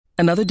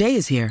Another day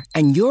is here,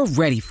 and you're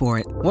ready for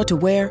it. What to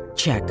wear?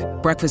 Check.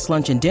 Breakfast,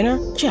 lunch, and dinner?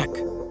 Check.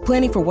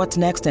 Planning for what's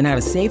next and how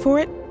to save for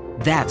it?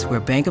 That's where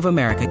Bank of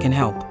America can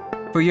help.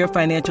 For your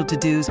financial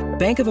to-dos,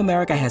 Bank of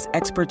America has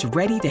experts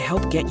ready to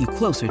help get you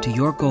closer to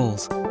your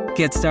goals.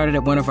 Get started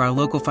at one of our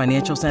local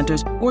financial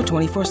centers or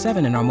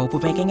 24/7 in our mobile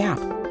banking app.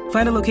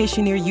 Find a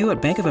location near you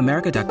at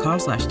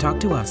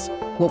bankofamerica.com/talktous.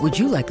 What would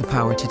you like the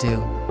power to do?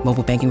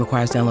 Mobile banking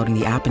requires downloading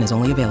the app and is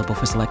only available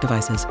for select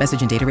devices.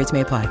 Message and data rates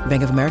may apply.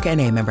 Bank of America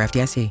N.A., member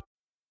FDIC.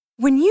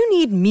 When you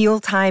need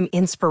mealtime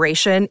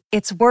inspiration,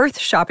 it's worth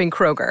shopping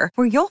Kroger,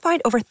 where you'll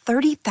find over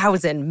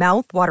 30,000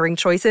 mouth-watering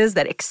choices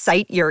that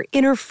excite your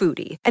inner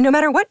foodie. And no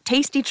matter what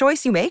tasty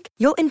choice you make,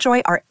 you'll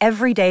enjoy our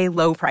everyday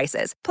low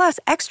prices, plus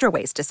extra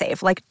ways to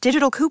save, like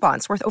digital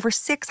coupons worth over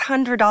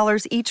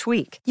 $600 each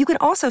week. You can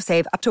also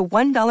save up to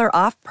 $1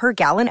 off per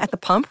gallon at the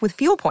pump with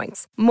fuel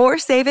points. More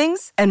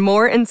savings and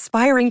more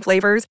inspiring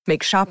flavors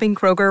make shopping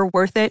Kroger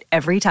worth it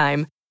every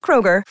time.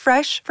 Kroger,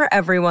 fresh for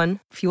everyone.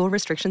 Fuel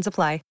restrictions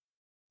apply.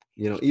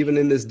 You know, even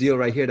in this deal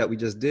right here that we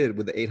just did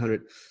with the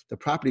 800, the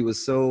property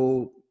was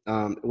so,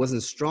 it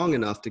wasn't strong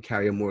enough to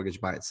carry a mortgage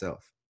by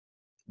itself.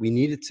 We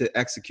needed to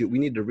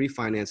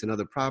refinance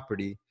another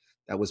property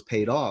that was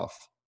paid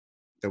off,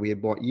 that we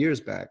had bought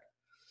years back,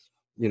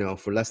 you know,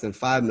 for less than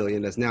 $5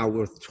 million, that's now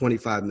worth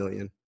 $25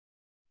 million.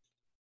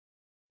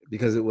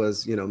 Because it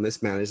was, you know,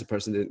 mismanaged. The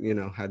person didn't, you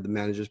know, had the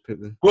managers.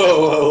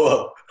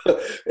 Whoa.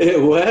 Hey,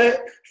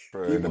 what?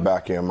 In the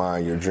back of your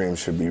mind, your dreams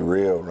should be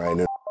real,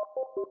 right?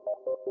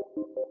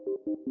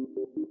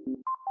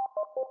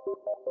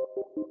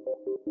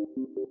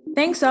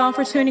 Thanks all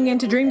for tuning in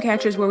to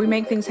Dreamcatchers, where we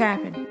make things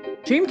happen.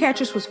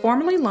 Dreamcatchers was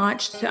formally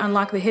launched to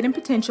unlock the hidden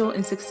potential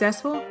in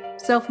successful,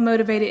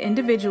 self-motivated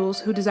individuals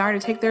who desire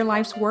to take their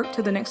life's work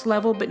to the next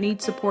level but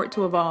need support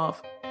to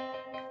evolve.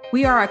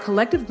 We are a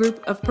collective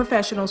group of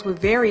professionals with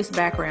various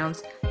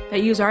backgrounds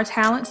that use our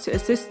talents to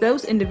assist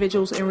those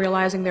individuals in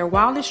realizing their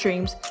wildest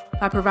dreams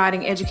by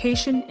providing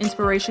education,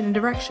 inspiration, and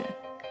direction.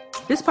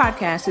 This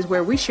podcast is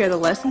where we share the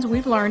lessons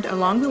we've learned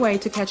along the way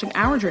to catching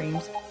our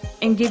dreams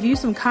and give you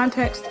some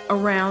context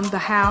around the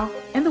how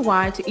and the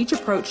why to each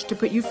approach to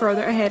put you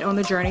further ahead on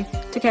the journey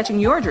to catching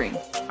your dream.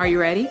 Are you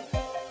ready?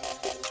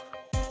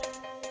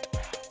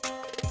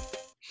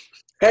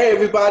 Hey,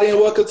 everybody, and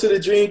welcome to the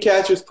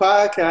Dreamcatchers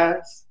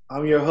podcast.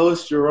 I'm your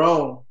host,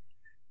 Jerome,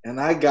 and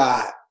I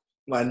got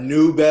my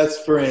new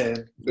best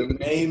friend, the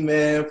main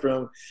man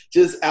from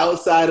just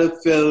outside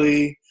of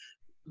Philly.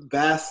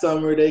 Last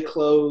summer, they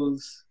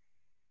closed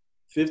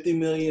 $50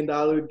 million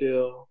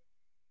deal.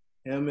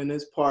 Him and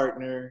his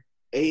partner,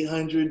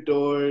 800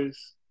 doors,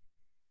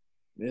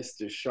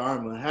 Mr.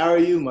 Sharma. How are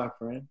you, my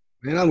friend?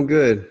 Man, I'm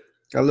good.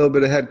 Got a little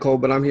bit of head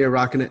cold, but I'm here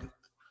rocking it.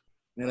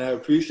 And I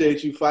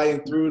appreciate you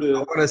fighting through I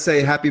want to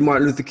say happy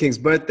Martin Luther King's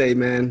birthday,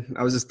 man.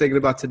 I was just thinking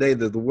about today,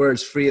 the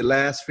words free at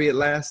last, free at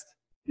last.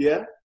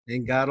 Yeah.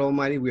 Thank God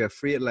Almighty, we are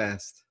free at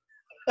last.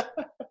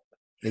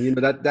 And, you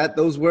know, that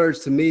those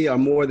words to me are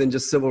more than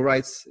just civil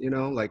rights, you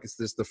know, like it's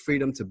just the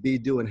freedom to be,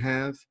 do, and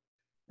have.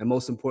 And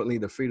most importantly,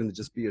 the freedom to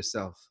just be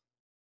yourself.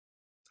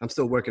 I'm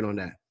still working on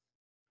that.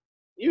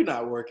 You're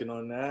not working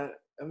on that.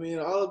 I mean,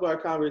 all of our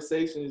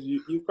conversations,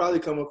 you've probably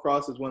come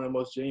across as one of the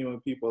most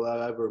genuine people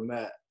I've ever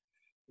met.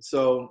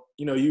 So,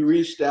 you know, you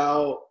reached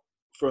out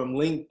from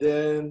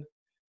LinkedIn,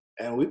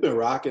 and we've been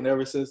rocking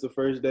ever since the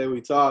first day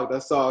we talked. I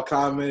saw a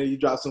comment, you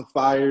dropped some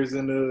fires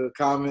in the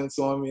comments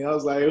on me. I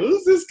was like,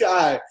 who's this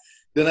guy?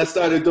 Then I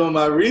started doing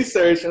my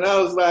research, and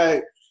I was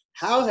like,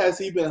 how has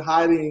he been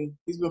hiding?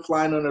 He's been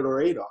flying under the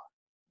radar.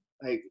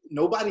 Like,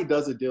 nobody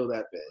does a deal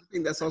that big. I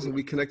think that's also,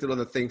 we connected on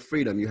the thing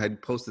freedom. You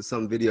had posted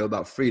some video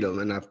about freedom,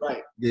 and I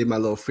Right. gave my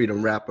little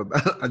freedom rap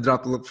I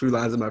dropped a few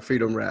lines of my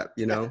freedom rap,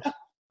 you know.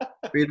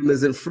 Freedom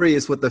isn't free,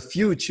 it's what the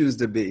few choose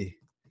to be.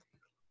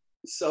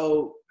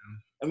 So,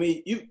 I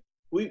mean,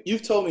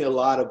 you've told me a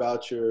lot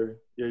about your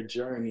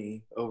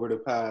journey over the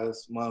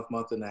past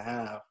month and a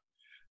half.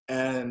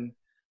 And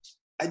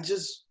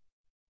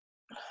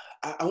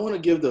I want to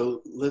give the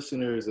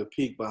listeners a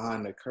peek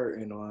behind the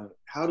curtain on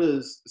how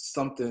does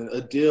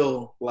a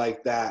deal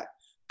like that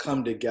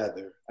come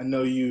together? I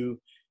know you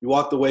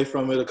walked away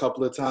from it a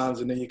couple of times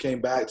and then you came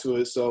back to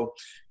it. So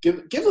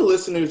give the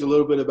listeners a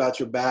little bit about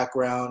your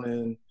background,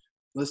 and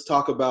let's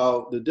talk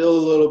about the deal a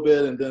little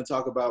bit and then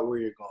talk about where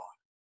you're going,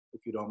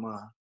 if you don't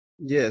mind.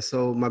 Yeah,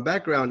 so my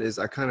background is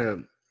I've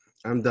done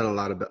a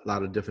lot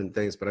of different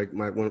things, but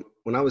when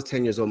I was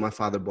 10 years old, my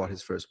father bought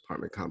his first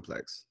apartment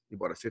complex. He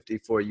bought a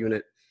 54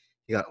 unit.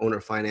 He got owner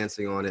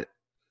financing on it.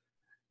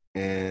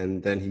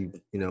 And then he,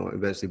 you know,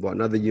 eventually bought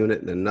another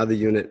unit and another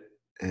unit.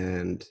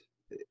 And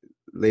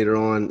later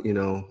on, you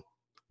know,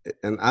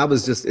 and I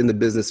was just in the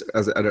business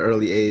at an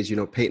early age, you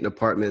know, painting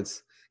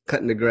apartments,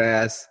 cutting the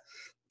grass,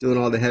 doing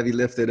all the heavy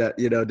lifting that,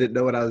 you know, didn't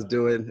know what I was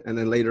doing. And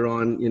then later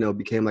on, you know,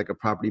 became like a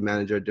property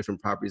manager at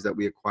different properties that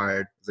we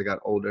acquired as I got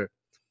older.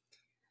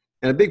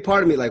 And a big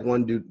part of me, like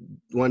one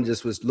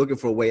just was looking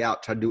for a way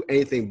out, try to do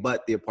anything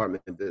but the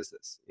apartment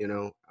business, you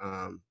know.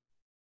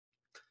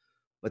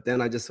 But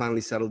then I just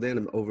finally settled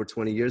in over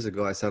 20 years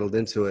ago. I settled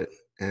into it,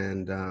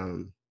 and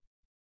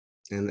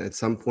And at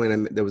some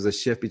point, there was a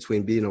shift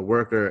between being a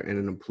worker and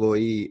an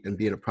employee and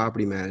being a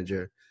property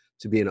manager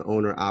to being an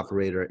owner,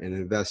 operator, and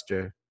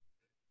investor.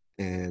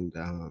 And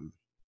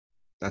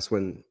that's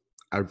when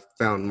I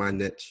found my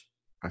niche.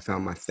 I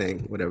found my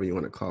thing, whatever you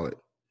want to call it.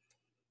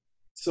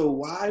 So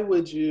why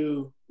would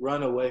you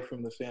run away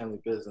from the family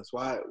business?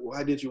 Why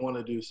did you want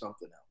to do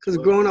something else? Because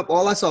growing up,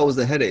 all I saw was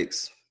the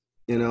headaches.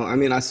 You know, I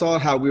mean, I saw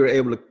how we were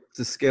able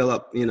to scale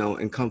up, you know,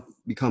 and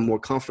become more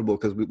comfortable.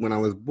 Because when I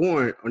was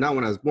born, or not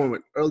when I was born,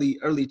 but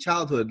early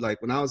childhood,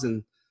 like when I was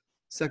in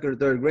 2nd or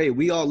 3rd grade,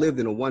 we all lived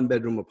in a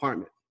 1-bedroom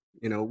apartment.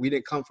 You know, we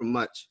didn't come from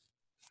much.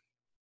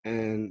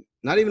 And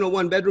not even a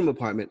 1-bedroom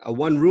apartment, a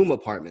 1-room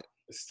apartment.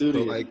 A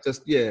studio. So like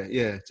just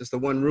a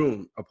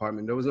 1-room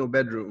apartment. There was no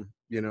bedroom.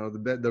 You know,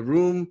 the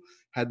room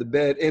had the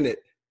bed in it,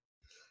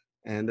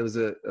 and there was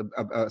a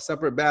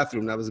separate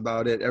bathroom. That was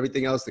about it.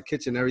 Everything else, the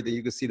kitchen, everything,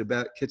 you could see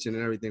the kitchen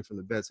and everything from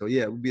the bed. So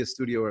yeah, it would be a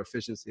studio or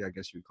efficiency, I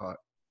guess you'd call it.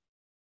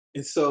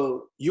 And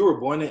so you were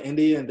born in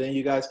India, and then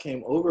you guys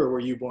came over, or were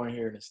you born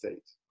here in the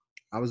States?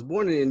 I was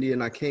born in India,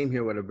 and I came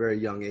here at a very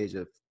young age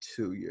of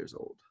 2 years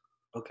old.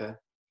 Okay.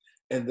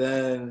 And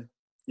then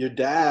your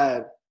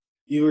dad,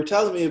 you were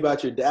telling me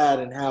about your dad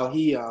and how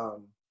he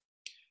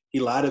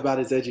lied about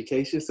his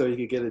education so he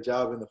could get a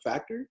job in the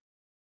factory.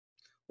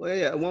 Well,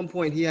 yeah, at one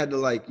point he had to,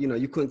 like, you know,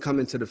 you couldn't come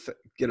into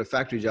get a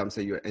factory job and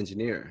say you're an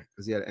engineer,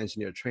 because he had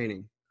engineer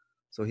training.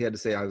 So he had to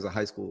say I was a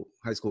high school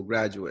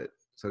graduate.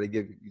 So they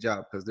give you a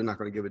job, because they're not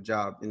going to give a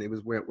job. And he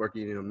was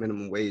working, you know,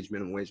 minimum wage.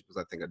 Minimum wage was,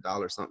 I think, $1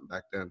 or something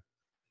back then.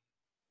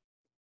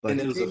 But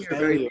and it was he a came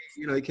family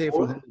he came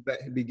from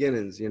humble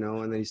beginnings, you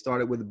know, and then he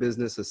started with a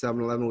business. A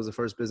 7-Eleven was the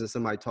first business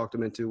somebody talked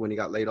him into when he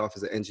got laid off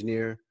as an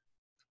engineer.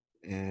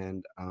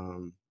 And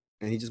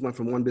he just went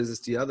from one business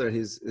to the other.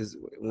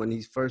 When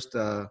he first,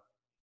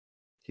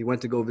 he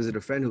went to go visit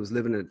a friend who was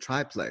living in a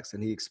triplex,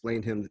 and he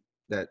explained him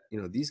that, you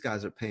know, these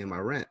guys are paying my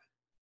rent.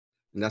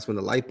 And that's when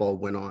the light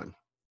bulb went on.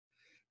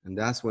 And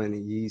that's when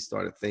he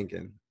started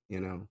thinking,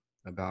 you know,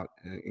 about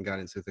and got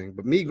into things.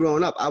 But me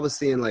growing up, I was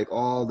seeing like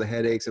all the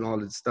headaches and all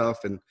the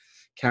stuff, and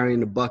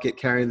carrying the bucket,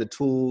 carrying the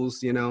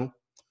tools, you know,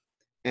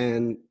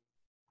 and,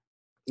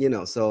 you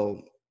know,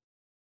 so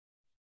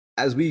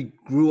as we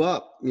grew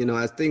up, you know,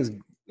 as things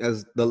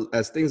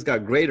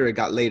got greater, it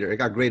got later. It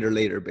got greater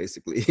later,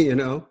 basically, you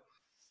know.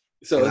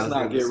 So it's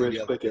not get rich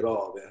quick at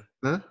all, then.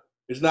 Huh?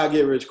 It's not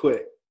get rich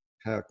quick.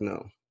 Heck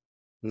no,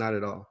 not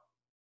at all.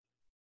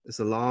 It's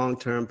a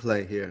long-term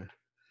play here.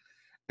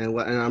 And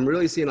I'm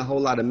really seeing a whole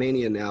lot of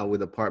mania now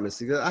with apartments.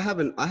 Because I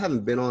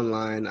haven't been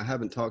online. I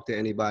haven't talked to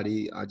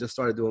anybody. I just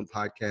started doing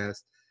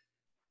podcasts,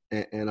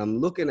 and I'm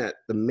looking at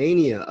the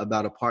mania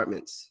about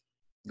apartments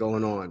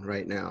going on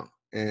right now.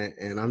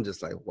 And I'm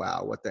just like,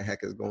 wow, what the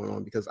heck is going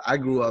on? Because I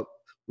grew up,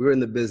 we were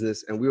in the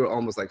business, and we were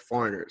almost like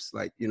foreigners.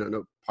 Like, you know,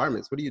 no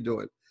apartments. What are you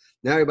doing?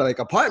 Now everybody like,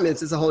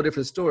 apartments is a whole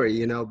different story,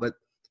 you know. But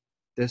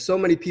there's so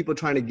many people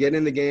trying to get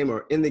in the game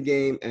or in the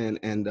game, and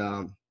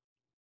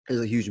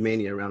there's a huge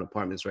mania around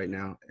apartments right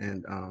now.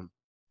 And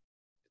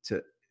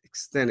to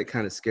extent, it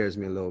kind of scares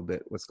me a little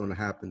bit what's going to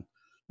happen.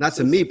 Not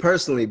to me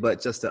personally, but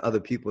just to other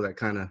people that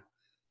kind of,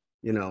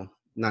 you know,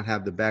 not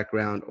have the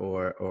background,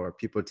 or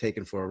people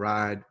taken for a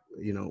ride,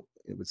 you know,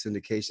 with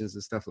syndications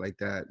and stuff like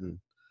that, and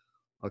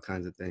all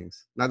kinds of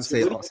things. Not to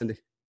say all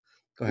syndicate.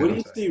 Go ahead. What do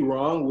you see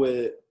wrong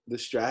with the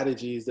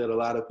strategies that a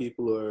lot of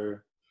people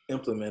are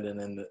implementing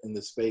in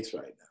the space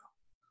right now?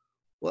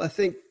 Well, I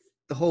think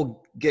the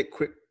whole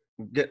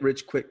get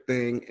rich quick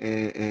thing,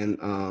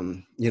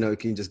 and you know, you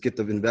can just get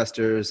the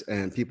investors,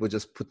 and people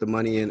just put the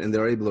money in, and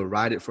they're able to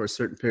ride it for a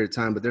certain period of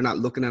time, but they're not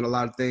looking at a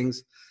lot of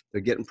things.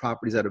 They're getting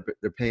properties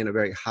they're paying a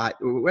very high.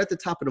 We're at the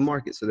top of the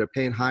market, so they're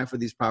paying high for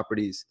these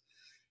properties.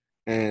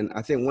 And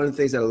I think one of the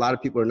things that a lot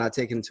of people are not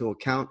taking into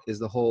account is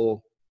the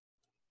whole,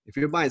 if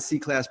you're buying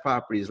C-class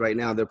properties right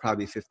now, they're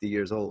probably 50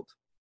 years old.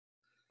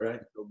 Right.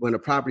 When a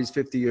property is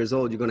 50 years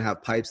old, you're going to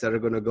have pipes that are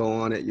going to go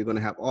on it. You're going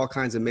to have all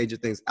kinds of major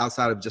things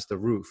outside of just the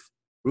roof.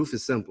 Roof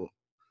is simple.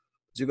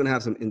 But you're going to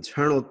have some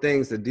internal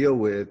things to deal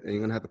with, and you're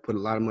going to have to put a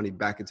lot of money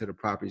back into the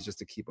properties just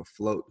to keep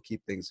afloat,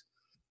 keep things,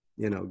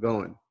 you know,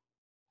 going.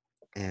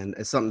 And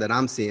it's something that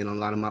I'm seeing on a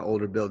lot of my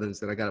older buildings,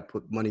 that I got to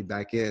put money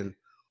back in.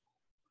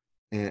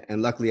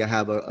 And luckily I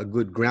have a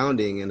good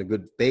grounding and a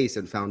good base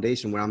and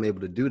foundation where I'm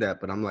able to do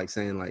that. But I'm like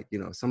saying, like, you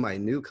know, somebody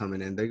new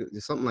coming in,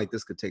 something like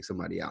this could take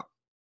somebody out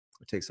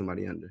or take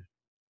somebody under.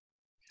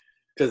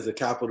 Because the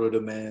capital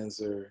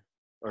demands are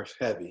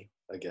heavy,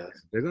 I guess.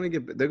 They're going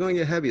to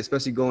get heavy,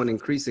 especially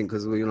increasing,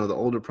 because, you know, the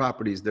older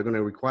properties, they're going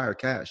to require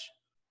cash,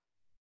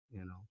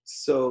 you know.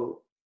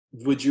 So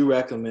would you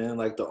recommend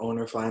like the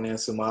owner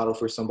financing model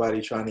for somebody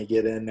trying to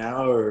get in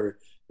now, or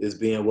is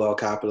being well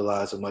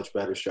capitalized a much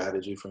better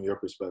strategy from your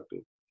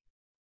perspective?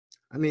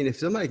 I mean, if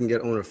somebody can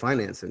get owner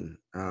financing,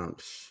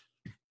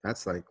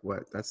 that's like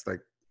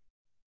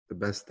the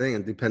best thing.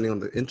 And depending on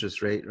the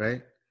interest rate,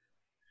 right?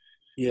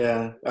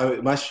 Yeah.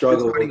 My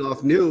struggle.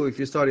 If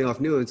you're starting off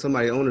new and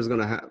somebody owner's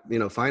going to you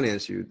know,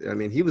 finance you. I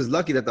mean, he was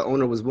lucky that the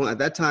owner was willing. At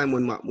that time,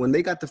 when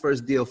they got the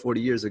first deal 40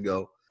 years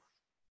ago,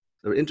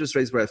 the interest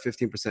rates were at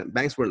 15%.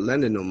 Banks weren't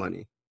lending no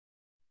money.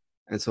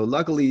 And so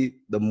luckily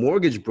the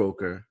mortgage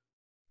broker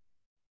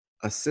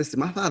assisted.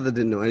 My father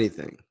didn't know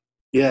anything.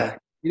 Yeah.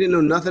 He didn't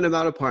know nothing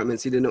about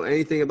apartments. He didn't know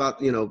anything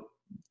about, he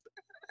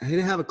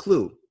didn't have a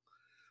clue.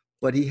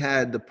 But he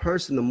had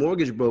the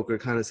mortgage broker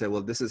kind of said,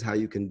 well, this is how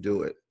you can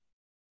do it.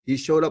 He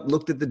showed up,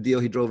 looked at the deal.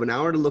 He drove an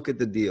hour to look at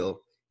the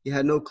deal. He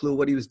had no clue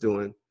what he was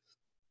doing.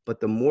 But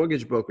the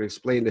mortgage broker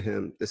explained to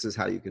him, this is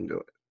how you can do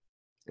it.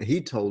 And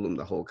he told him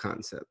the whole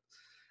concept.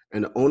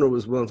 And the owner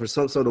was willing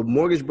so the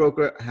mortgage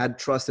broker had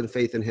trust and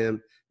faith in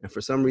him. And for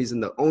some reason,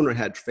 the owner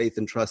had faith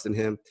and trust in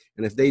him.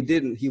 And if they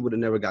didn't, he would have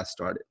never got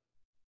started.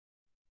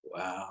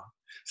 Wow.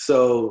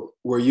 So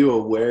were you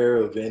aware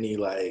of any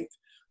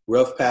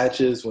rough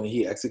patches when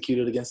he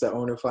executed against that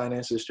owner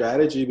financing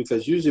strategy?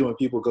 Because usually when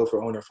people go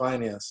for owner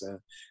financing,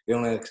 they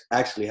don't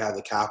actually have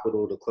the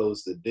capital to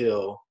close the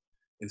deal.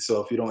 And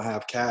so if you don't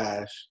have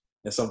cash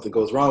and something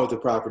goes wrong with the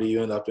property,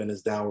 you end up in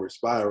this downward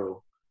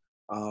spiral.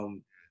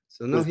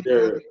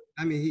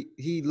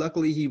 He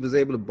luckily he was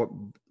able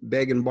to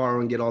beg and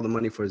borrow and get all the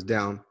money for his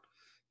down.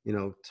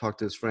 Talk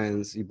to his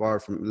friends. He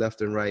borrowed from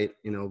left and right.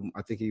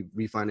 I think he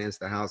refinanced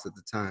the house at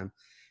the time.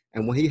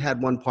 And when he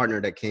had one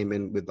partner that came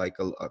in with like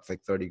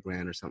 30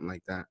 grand or something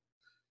like that.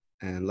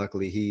 And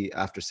luckily he,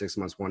 after 6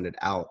 months, wanted it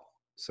out.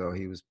 So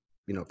he was,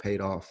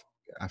 paid off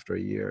after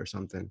a year or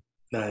something.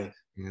 Nice.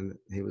 And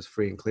he was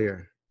free and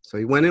clear. So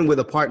he went in with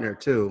a partner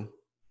too,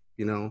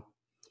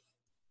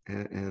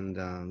 and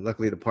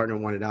luckily the partner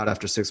wanted out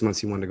after 6 months.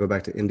 He wanted to go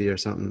back to India or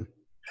something.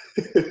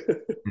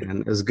 And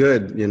it was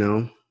good,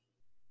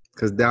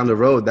 because down the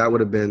road, it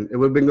would have been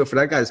good for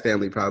that guy's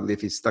family probably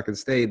if he stuck and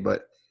stayed,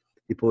 but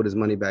he pulled his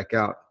money back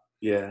out.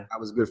 Yeah. That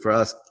was good for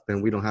us.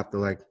 Then we don't have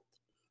to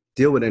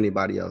deal with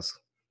anybody else.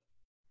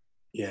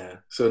 Yeah.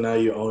 So now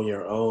you own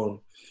your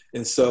own.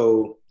 And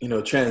so,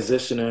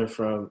 transitioning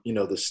from,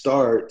 the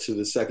start to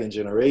the second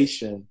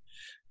generation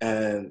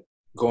and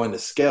going to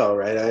scale,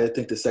 right? I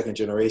think the second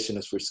generation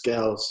is for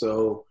scale.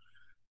 So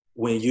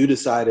when you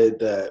decided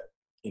that,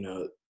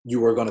 you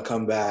were going to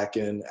come back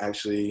and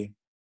actually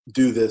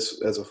do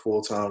this as a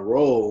full-time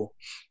role,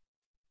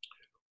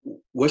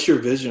 what's your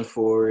vision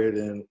for it?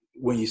 And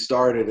when you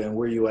started and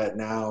where you at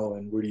now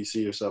and where do you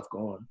see yourself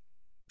going?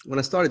 When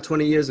I started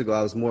 20 years ago,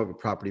 I was more of a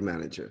property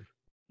manager.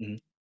 Mm-hmm.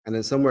 And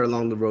then somewhere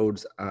along the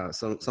roads,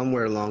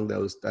 somewhere along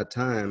that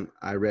time,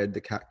 I read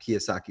the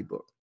Kiyosaki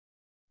book.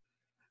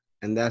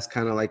 And that's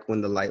kind of like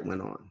when the light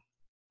went on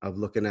of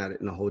looking at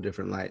it in a whole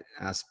different light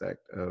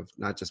aspect of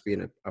not just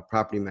being a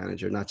property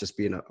manager, not just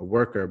being a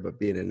worker, but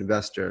being an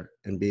investor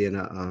and being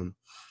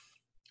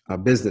a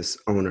business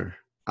owner,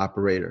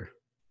 operator,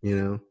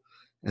 And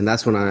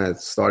that's when I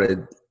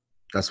started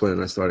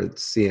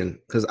seeing,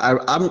 because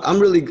I'm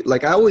really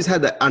I always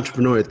had that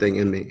entrepreneurial thing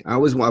in me. I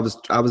was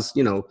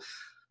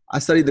I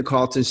studied the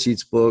Carlton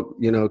Sheets book,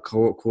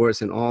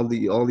 course, and all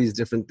these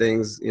different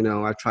things.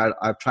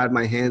 I've tried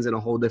my hands in a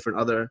whole different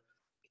other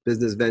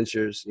business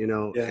ventures,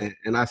 Yeah.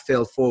 and I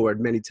failed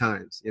forward many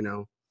times,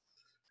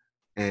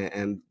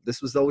 and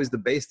this was always the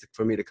base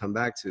for me to come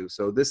back to.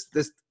 So this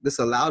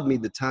allowed me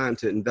the time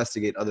to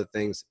investigate other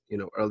things,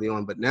 early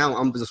on. But now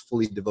I'm just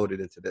fully devoted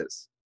into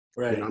this.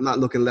 Right. I'm not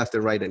looking left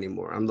and right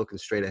anymore. I'm looking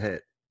straight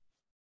ahead.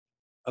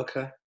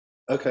 Okay.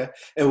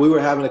 And we were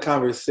having a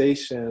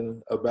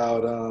conversation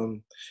about,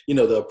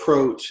 the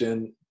approach,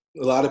 and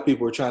a lot of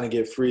people are trying to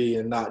get free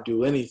and not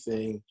do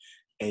anything.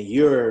 And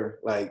you're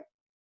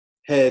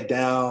head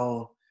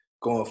down,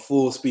 going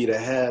full speed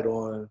ahead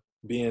on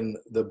being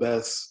the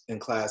best in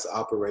class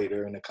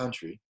operator in the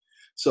country.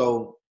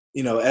 So,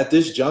 at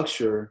this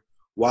juncture,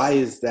 why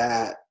is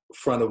that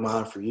front of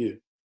mind for you?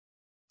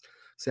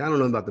 See, I don't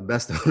know about the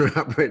best owner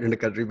operator in the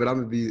country, but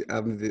I'm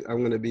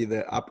going to be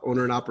the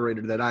owner and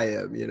operator that I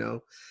am,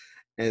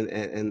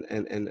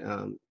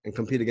 and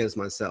compete against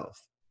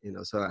myself,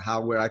 so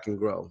where I can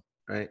grow,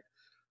 right?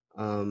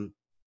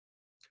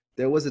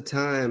 There was a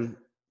time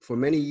for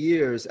many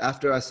years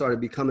after I started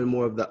becoming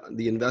more of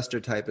the investor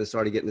type and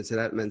started getting into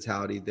that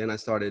mentality. Then I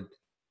started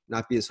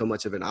not being so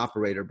much of an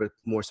operator, but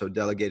more so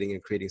delegating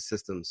and creating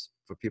systems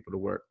for people to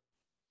work.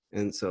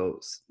 And so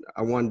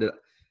I wanted to,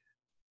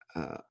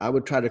 I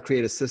would try to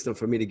create a system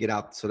for me to get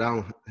out so that I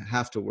don't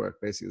have to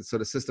work, basically. So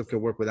the system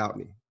can work without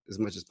me as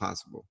much as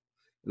possible.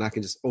 And I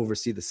can just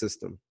oversee the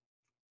system.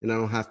 And I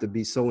don't have to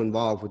be so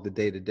involved with the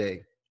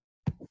day-to-day.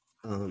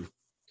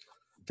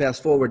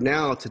 Fast forward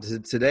now to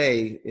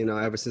today,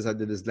 ever since I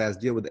did this last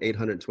deal with the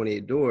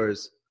 828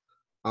 doors,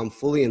 I'm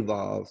fully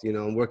involved.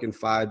 I'm working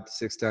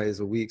 5-6 days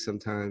a week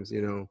sometimes,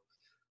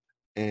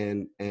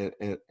 and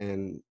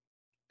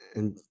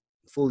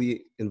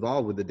fully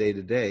involved with the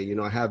day-to-day.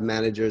 I have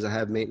managers, I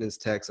have maintenance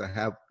techs, I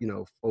have,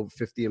 over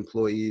 50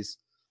 employees,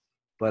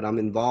 but I'm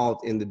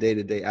involved in the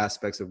day-to-day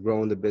aspects of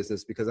growing the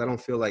business because I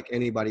don't feel like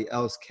anybody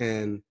else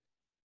can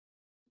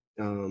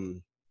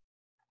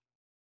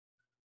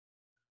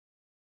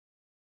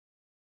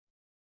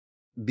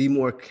be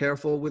more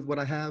careful with what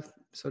I have,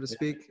 so to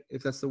speak,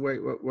 if that's the word.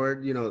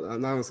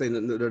 I'm not saying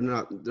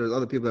that there's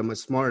other people that are much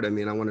smarter than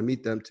me, and I want to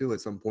meet them too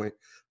at some point.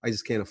 I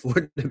just can't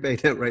afford to pay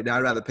them right now.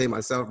 I'd rather pay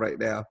myself right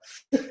now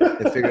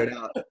and figure it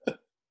out,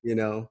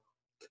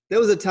 there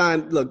was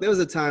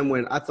a time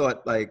when I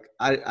thought like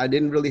I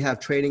didn't really have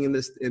training in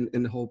this,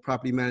 in the whole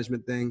property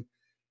management thing.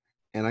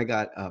 And I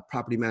got a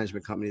property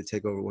management company to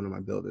take over one of my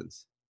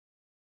buildings.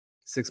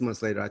 6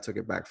 months later, I took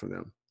it back from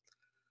them.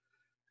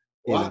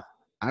 You know,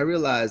 I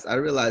realized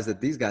that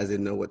these guys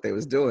didn't know what they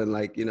was doing.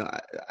 Like, you know,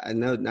 I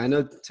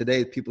know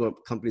today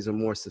companies are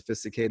more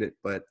sophisticated,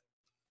 but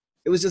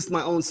it was just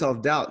my own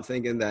self-doubt,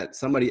 thinking that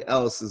somebody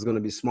else is going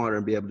to be smarter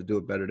and be able to do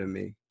it better than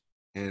me.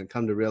 And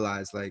come to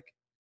realize, like,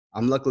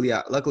 luckily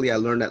I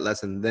learned that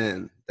lesson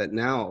then, that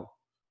now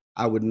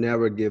I would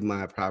never give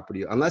my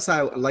property unless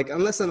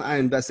I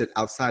invested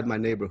outside my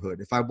neighborhood.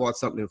 If I bought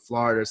something in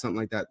Florida or something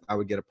like that, I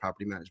would get a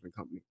property management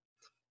company.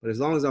 But as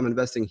long as I'm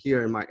investing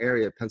here in my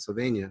area,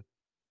 Pennsylvania,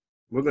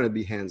 we're going to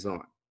be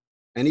hands-on.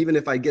 And even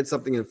if I get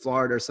something in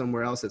Florida or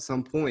somewhere else at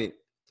some point,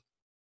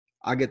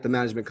 I get the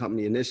management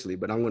company initially,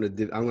 but I'm going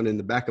to, in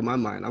the back of my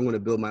mind, I'm going to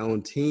build my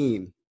own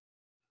team,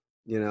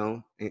 you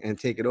know, and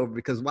take it over.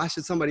 Because why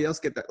should somebody else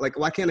get that? Like,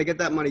 why can't I get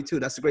that money too?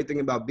 That's the great thing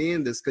about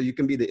being this, because you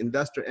can be the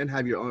investor and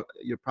have your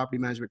property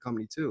management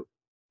company too.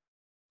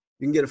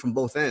 You can get it from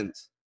both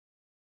ends.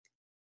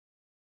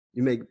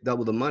 You make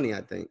double the money,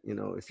 I think. You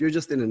know, if you're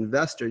just an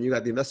investor and you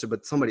got the investor,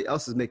 but somebody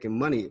else is making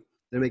money,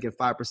 they're making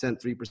 5%,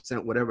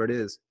 3%, whatever it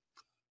is,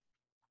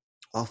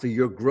 off of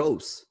your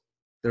gross.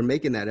 They're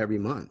making that every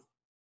month.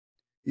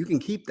 You can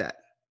keep that.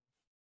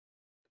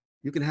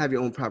 You can have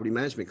your own property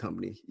management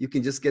company. You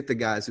can just get the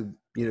guys who,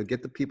 you know,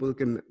 get the people who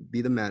can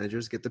be the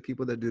managers, get the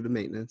people that do the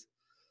maintenance,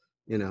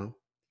 you know,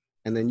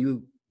 and then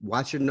you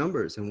watch your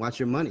numbers and watch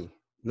your money.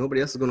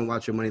 Nobody else is going to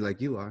watch your money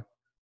like you are.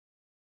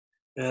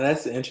 Yeah,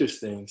 that's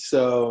interesting.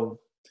 So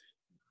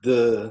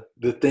the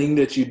thing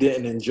that you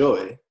didn't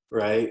enjoy,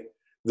 right?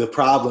 The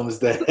problems,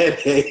 the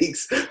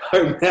headaches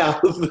are now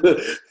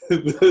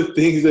the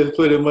things that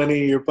put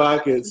money in your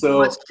pocket. So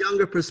much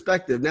younger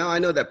perspective. Now I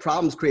know that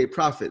problems create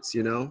profits,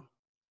 you know,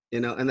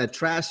 and that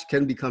trash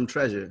can become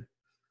treasure.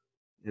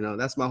 You know,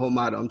 that's my whole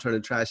motto. I'm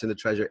turning trash into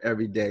treasure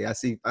every day. I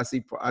see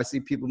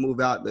people move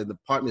out, the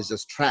apartment's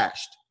just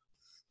trashed.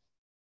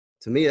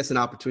 To me, it's an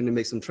opportunity to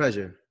make some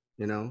treasure,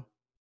 you know?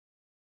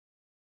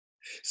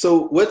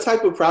 So what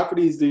type of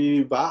properties do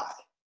you buy?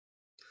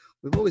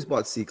 We've always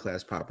bought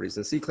C-class properties,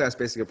 and C-class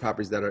basically are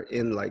properties that are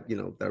in, like, you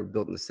know, that were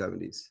built in the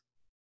 70s.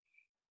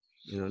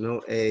 You know,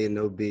 no A and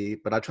no B,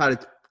 but I try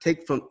to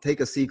take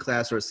a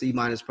C-class or a C-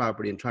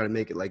 property and try to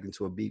make it like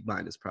into a B-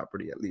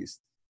 property at least,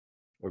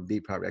 or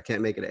B property. I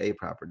can't make it an A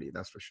property,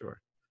 that's for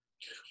sure.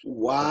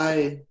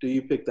 Why do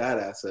you pick that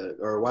asset,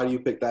 or why do you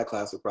pick that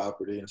class of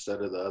property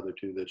instead of the other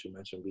two that you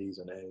mentioned, Bs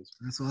and As?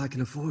 That's all I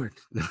can afford.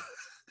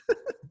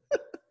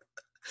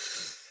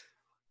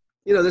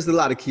 You know, there's a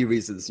lot of key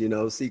reasons. You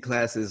know,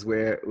 C-class is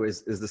where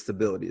the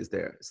stability is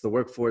there. It's the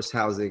workforce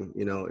housing.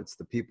 You know, it's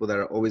the people that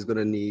are always going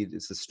to need.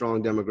 It's a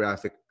strong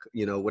demographic.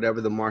 You know,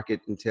 whatever the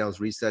market entails,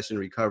 recession,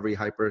 recovery,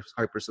 hyper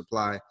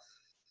supply,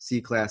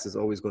 C-class is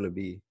always going to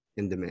be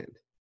in demand.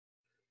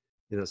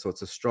 You know, so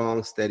it's a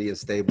strong, steady, and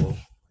stable.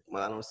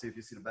 Well, I don't see if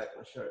you see the back of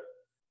my shirt.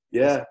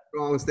 Yeah,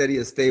 strong, steady,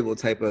 and stable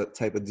type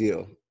of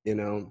deal. You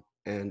know,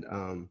 and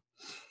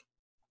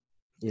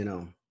you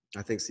know,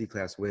 I think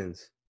C-class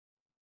wins.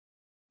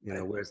 You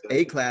know, whereas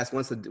A-class,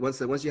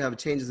 once you have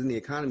changes in the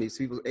economy, so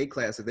people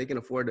A-class, if they can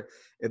afford to,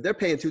 if they're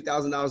paying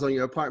 $2,000 on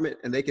your apartment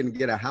and they can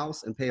get a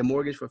house and pay a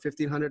mortgage for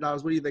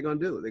 $1,500, what are they going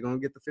to do? They're going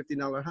to get the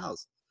 $15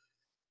 house,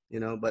 you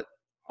know. But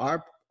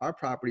our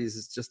properties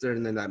is just there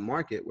in that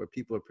market where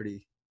people are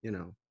pretty, you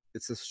know,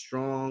 it's a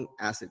strong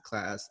asset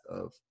class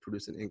of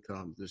producing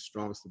income. There's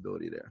strong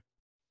stability there.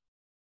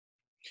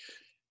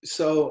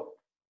 So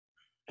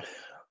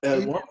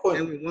at one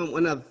point, and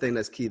one other thing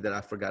that's key that I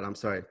forgot, I'm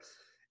sorry,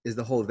 is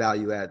the whole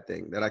value add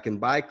thing, that I can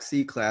buy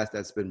C-class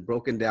that's been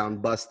broken down,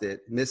 busted,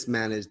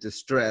 mismanaged,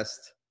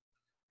 distressed,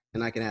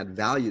 and I can add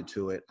value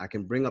to it. I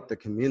can bring up the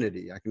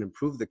community. I can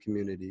improve the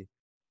community,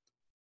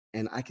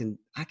 and I can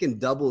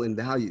double in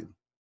value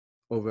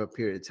over a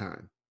period of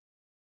time.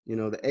 You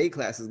know, the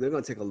A-classes, they're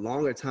going to take a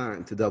longer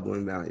time to double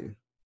in value.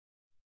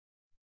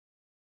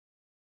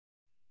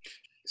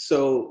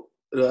 So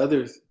the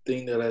other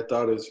thing that I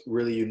thought is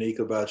really unique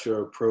about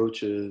your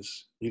approach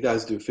is you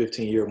guys do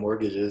 15-year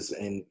mortgages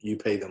and you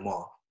pay them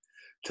off.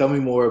 Tell me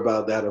more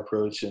about that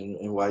approach and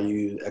why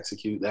you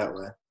execute that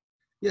way.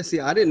 Yeah,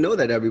 see, I didn't know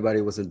that everybody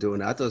wasn't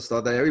doing that. I just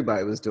thought that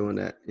everybody was doing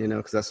that, you know,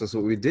 because that's just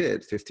what we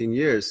did, 15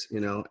 years, you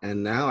know.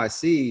 And now I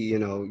see, you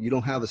know, you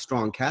don't have a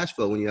strong cash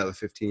flow when you have a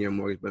 15-year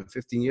mortgage, but in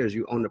 15 years,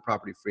 you own the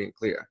property free and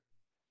clear.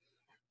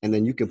 And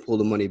then you can pull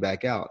the money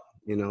back out,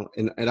 you know.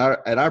 And at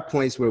our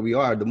points where we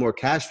are, the more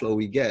cash flow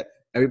we get,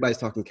 everybody's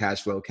talking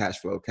cash flow.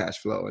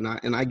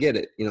 And I get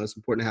it. You know, it's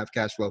important to have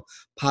cash flow,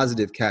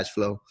 positive cash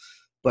flow.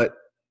 But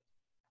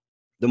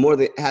the more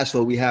the cash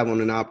flow we have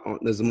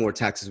there's the more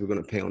taxes we're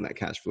going to pay on that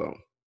cash flow.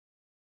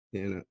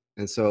 You know,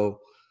 and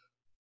so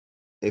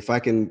if I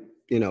can,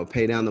 you know,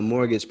 pay down the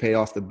mortgage, pay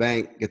off the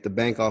bank, get the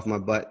bank off my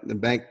butt, the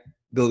bank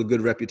build a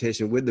good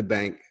reputation with the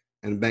bank,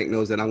 and the bank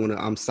knows that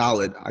I'm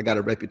solid. I got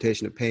a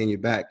reputation of paying you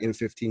back in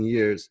 15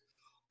 years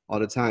all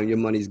the time. Your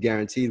money's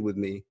guaranteed with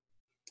me.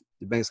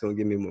 the bank's going to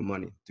give me more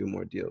money, do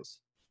more deals.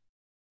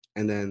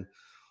 And then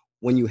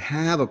when you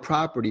have a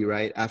property,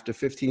 right, after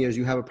 15 years,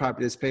 you have a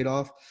property that's paid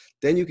off,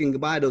 then you can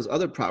buy those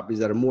other properties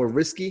that are more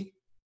risky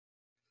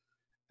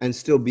and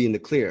still be in the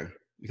clear,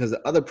 because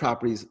the other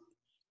properties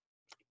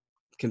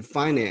can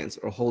finance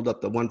or hold up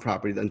the one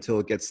property until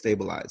it gets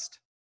stabilized.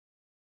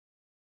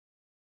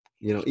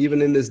 You know,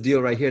 even in this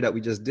deal right here that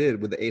we just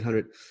did with the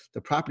 800,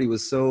 the property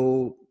was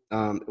so,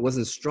 it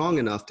wasn't strong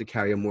enough to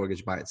carry a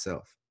mortgage by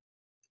itself.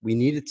 We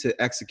needed to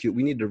execute,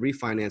 we needed to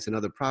refinance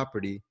another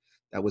property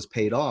that was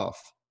paid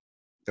off,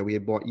 that we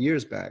had bought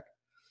years back,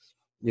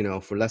 you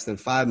know, for less than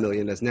 $5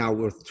 million, that's now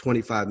worth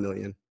 $25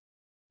 million.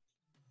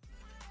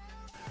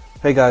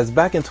 Hey guys,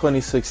 back in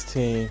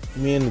 2016,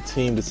 me and the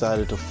team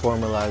decided to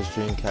formalize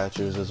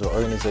Dreamcatchers as an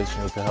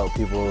organization that can help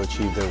people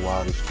achieve their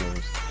wildest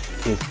dreams.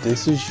 If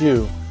this is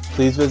you,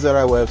 please visit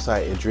our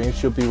website at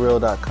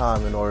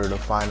dreamshouldbereal.com in order to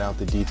find out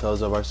the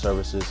details of our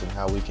services and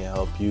how we can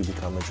help you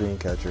become a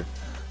Dreamcatcher.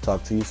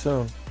 Talk to you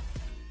soon.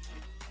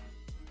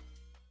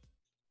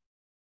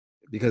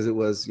 Because it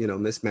was, you know,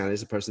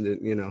 mismanaged. The person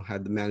didn't, you know,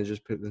 had the managers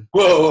put the...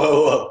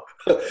 Whoa.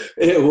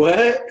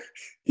 What?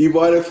 You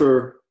bought it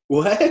for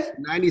what?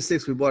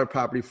 96, we bought a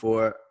property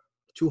for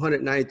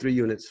 293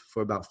 units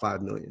for about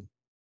 $5 million.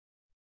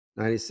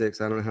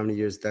 96, I don't know how many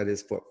years that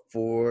is, for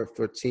 4,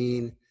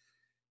 14,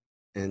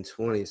 and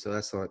 20. So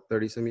that's like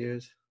 30 some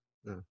years.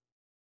 No,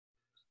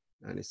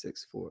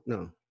 96,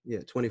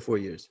 24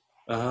 years.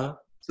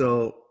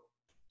 So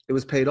it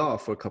was paid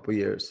off for a couple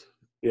years.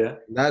 Yeah.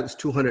 That's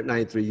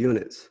 293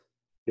 units.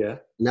 Yeah.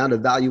 Now the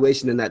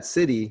valuation in that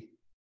city,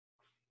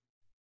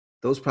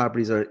 those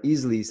properties are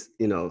easily,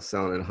 you know,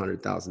 selling at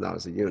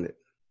 $100,000 a unit.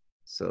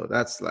 So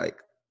that's like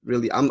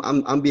really,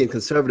 I'm being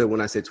conservative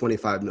when I say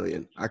 25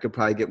 million. I could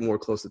probably get more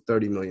close to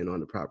 30 million on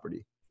the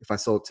property if I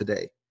sold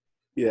today.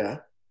 Yeah.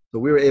 So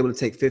we were able to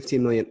take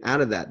 15 million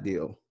out of that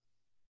deal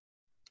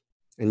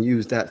and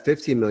use that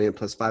 15 million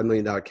plus $5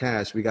 million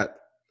cash. We got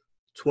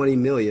 20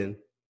 million,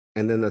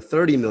 and then the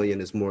 30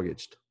 million is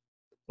mortgaged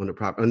on the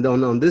property. And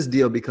on this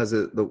deal, because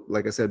of the,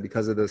 like I said,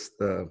 because of this,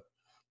 the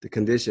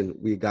condition,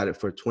 we got it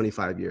for a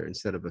 25-year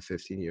instead of a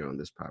 15-year on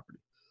this property.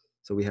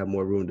 So we have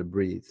more room to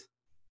breathe.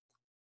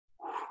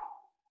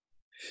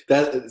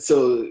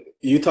 So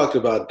you talked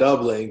about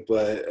doubling,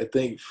 but I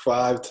think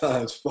 5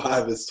 times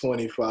 5 is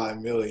 25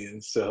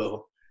 million.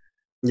 So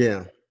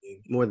yeah,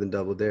 more than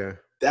double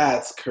there.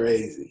 That's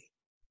crazy,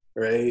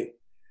 right?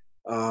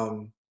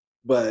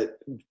 But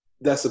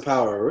that's the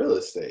power of real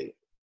estate.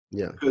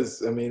 Yeah.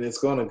 Because, I mean, it's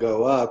going to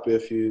go up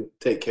if you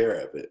take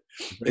care of it.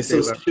 And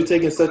so you're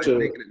taking such a...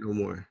 making it no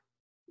more.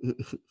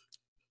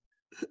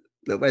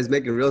 Nobody's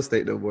making real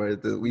estate no more.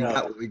 We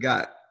got what we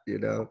got, you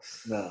know?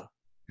 No.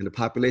 And the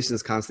population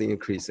is constantly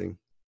increasing.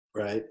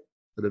 Right.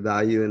 So the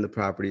value in the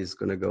property is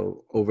going to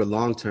go, over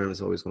long term,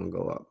 it's always going to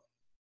go up.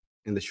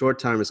 In the short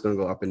term, it's going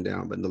to go up and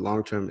down. But in the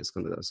long term, it's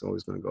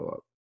always going to go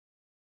up.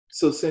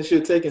 So since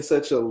you're taking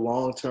such a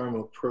long-term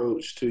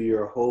approach to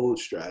your hold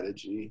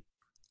strategy,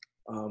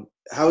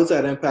 how is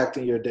that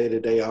impacting your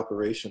day-to-day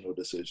operational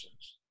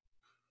decisions?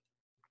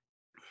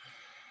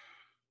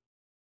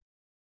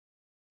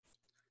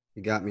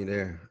 You got me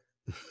there.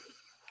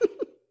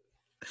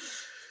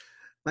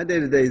 My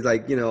day-to-day is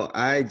like, you know,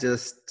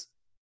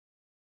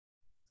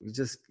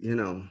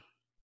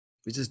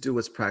 we just do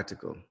what's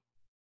practical.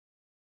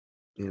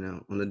 You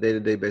know, on a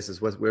day-to-day basis,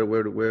 what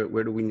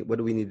do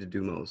we need to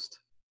do most?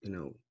 You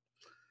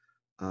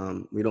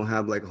know, we don't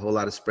have like a whole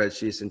lot of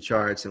spreadsheets and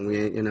charts, and we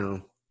ain't,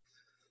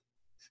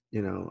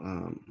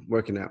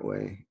 working that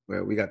way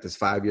where we got this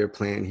 5-year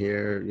plan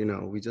here. You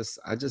know,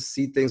 I just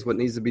see things, what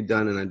needs to be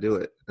done, and I do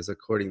it as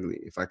accordingly.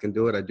 If I can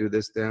do it, I do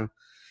this down.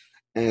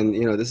 And,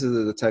 you know, this is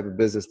the type of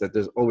business that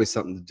there's always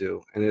something to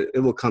do, and it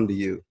will come to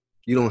you.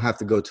 You don't have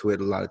to go to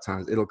it a lot of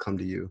times. It'll come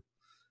to you,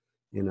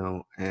 you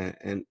know,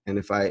 and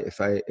if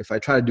I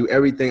try to do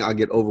everything, I'll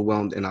get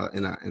overwhelmed and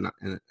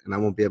I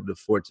won't be able to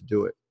afford to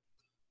do it.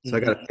 So I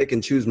got to pick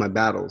and choose my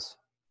battles.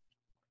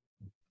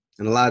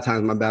 And a lot of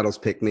times my battles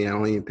pick me. I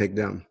don't even pick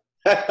them.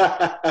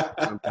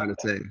 I'm trying to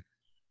say.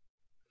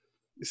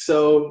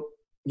 So,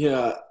 you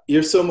know,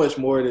 you're so much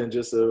more than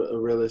just a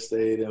real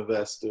estate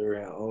investor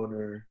and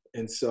owner.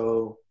 And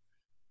so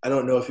I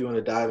don't know if you want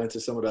to dive into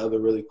some of the other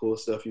really cool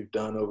stuff you've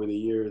done over the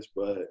years,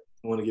 but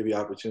I want to give you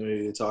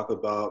opportunity to talk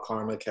about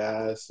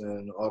KarmaCast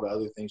and all the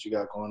other things you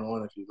got going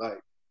on if you'd like.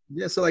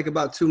 Yeah, so like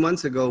about 2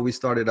 months ago, we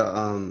started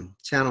a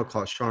channel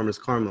called Sharma's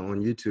Karma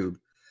on YouTube.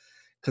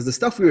 Because the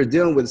stuff we were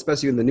dealing with,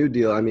 especially in the new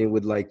deal, I mean,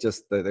 with like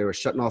just they were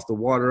shutting off the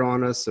water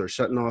on us or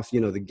shutting off, you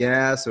know, the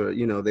gas, or,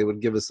 you know, they would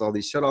give us all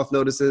these shut off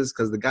notices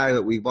because the guy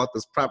that we bought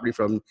this property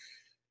from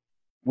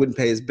wouldn't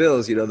pay his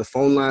bills. You know, the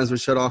phone lines were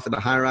shut off in the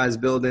high-rise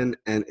building,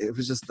 and it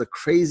was just the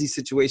crazy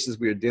situations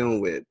we were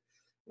dealing with.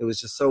 It was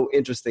just so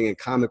interesting and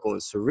comical and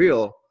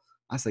surreal.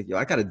 I was like, yo,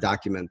 I got to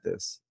document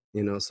this,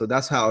 you know? So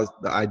that's how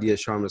the idea of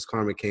Sharma's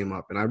Karma came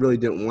up. And I really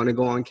didn't want to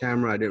go on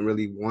camera. I didn't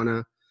really want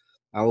to.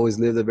 I always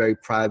lived a very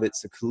private,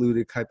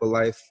 secluded type of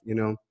life, you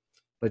know,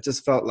 but it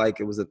just felt like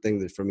it was a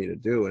thing for me to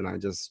do. And I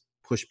just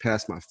pushed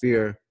past my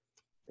fear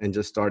and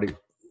just started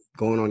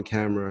going on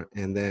camera.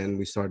 And then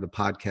we started a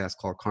podcast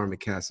called Karmic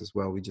Cast as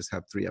well. We just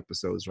have 3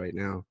 episodes right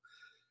now.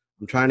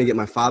 I'm trying to get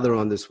my father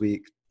on this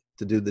week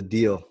to do the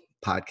Deal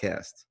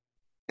podcast,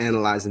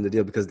 analyzing the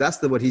deal, because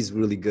that's what he's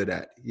really good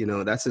at. You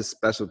know, that's his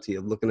specialty,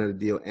 of looking at a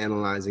deal,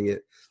 analyzing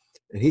it.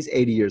 And he's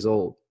 80 years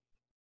old.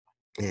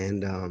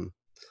 And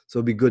so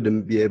it'd be good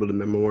to be able to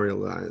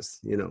memorialize,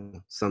 you know,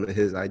 some of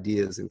his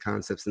ideas and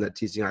concepts and that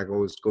teaching. I can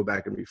always go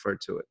back and refer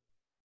to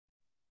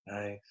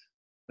it.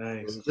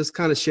 Nice. Just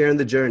kind of sharing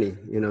the journey,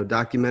 you know,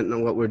 documenting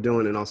on what we're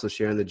doing, and also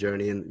sharing the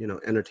journey, and, you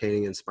know,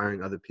 entertaining,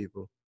 inspiring other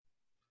people.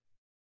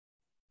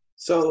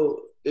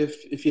 So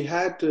if you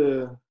had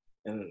to,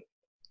 and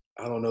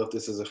I don't know if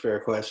this is a fair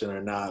question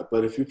or not,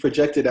 but if you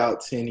projected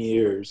out 10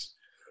 years,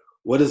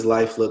 what does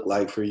life look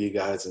like for you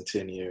guys in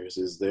 10 years?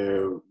 Is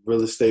there a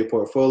real estate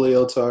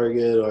portfolio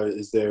target, or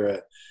is there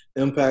an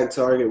impact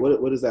target?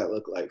 What does that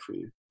look like for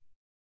you?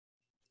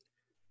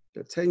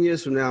 10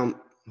 years from now,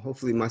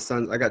 hopefully my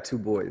sons, I got 2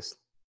 boys.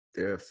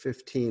 They're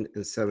 15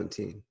 and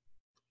 17.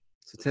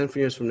 So 10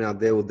 years from now,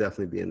 they will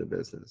definitely be in the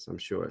business, I'm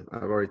sure.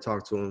 I've already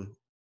talked to them.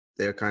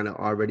 They're kind of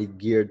already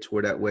geared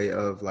toward that way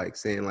of like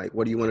saying, like,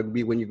 what do you want to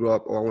be when you grow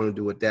up? Oh, I want to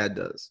do what dad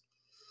does.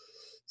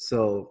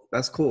 So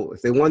that's cool.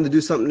 If they wanted to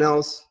do something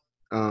else,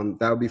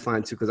 that would be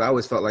fine too. Because I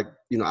always felt like,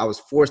 you know, I was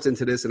forced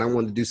into this and I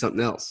wanted to do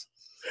something else.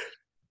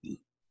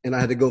 And I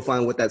had to go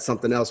find what that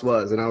something else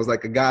was. And I was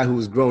like a guy who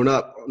was grown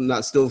up,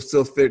 not still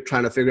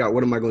trying to figure out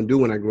what am I going to do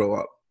when I grow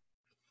up.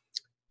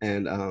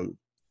 And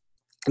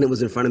it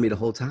was in front of me the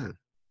whole time,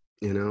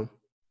 you know,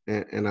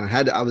 and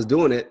I was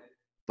doing it,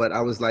 but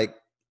I was like,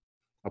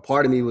 a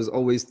part of me was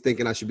always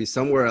thinking I should be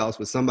somewhere else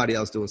with somebody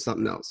else doing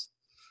something else.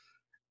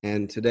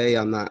 And today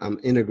I'm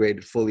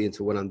integrated fully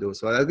into what I'm doing.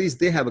 So at least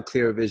they have a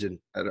clearer vision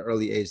at an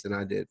early age than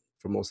I did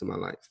for most of my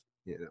life,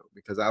 you know,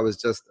 because I was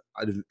just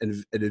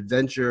an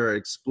adventurer,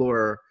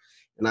 explorer,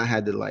 and I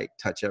had to like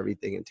touch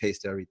everything and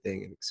taste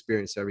everything and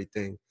experience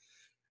everything.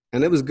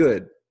 And it was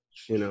good,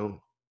 you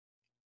know.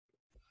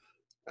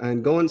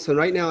 And so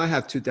right now I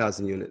have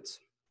 2,000 units.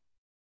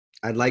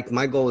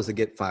 My goal is to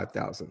get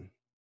 5,000.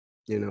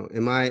 You know,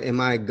 am I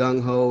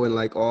gung ho and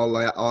like all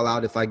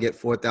out? If I get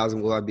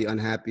 4,000, will I be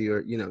unhappy?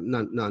 Or, you know,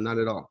 no, not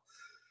at all.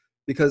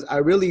 Because I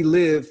really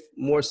live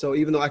more so,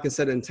 even though I can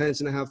set an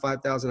intention to have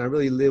 5,000, I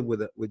really live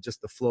with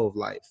just the flow of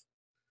life.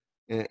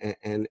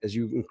 And as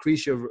you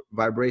increase your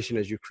vibration,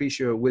 as you increase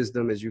your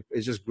wisdom, as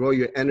just grow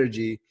your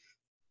energy,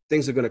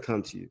 things are going to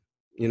come to you.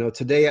 You know,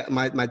 today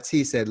my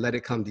tea said, let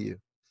it come to you.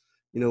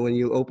 You know, when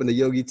you open the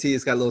yogi tea,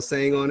 it's got a little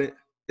saying on it.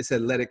 It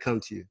said, let it come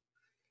to you.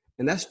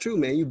 And that's true,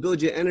 man. You build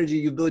your energy,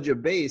 you build your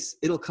base,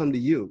 it'll come to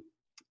you.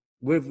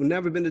 We've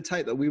never been the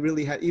type that we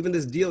really had. Even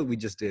this deal we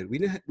just did, we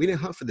didn't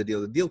hunt for the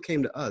deal. The deal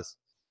came to us.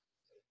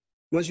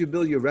 Once you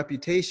build your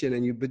reputation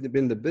and you've been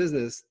in the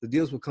business, the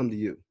deals will come to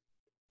you.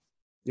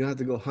 You don't have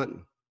to go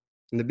hunting.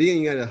 In the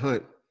beginning, you got to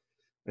hunt.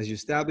 As you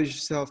establish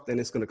yourself, then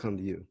it's going to come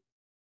to you.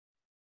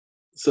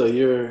 So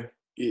you're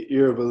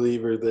a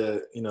believer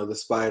that, you know, the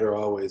spider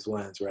always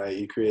wins, right?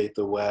 You create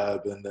the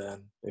web and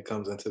then it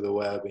comes into the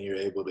web and you're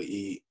able to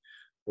eat,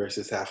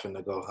 versus having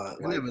to go hunt.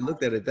 I never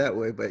looked at it that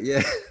way, but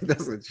yeah,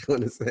 that's what you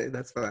want to say.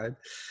 That's fine.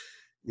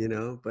 You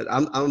know, but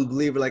I'm a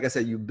believer, like I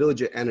said, you build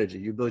your energy,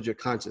 you build your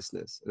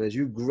consciousness. And as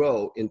you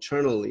grow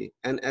internally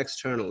and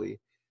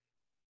externally,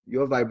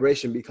 your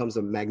vibration becomes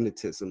a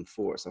magnetism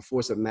force, a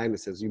force of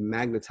magnetism. You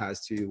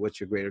magnetize to you what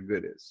your greater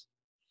good is.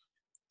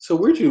 So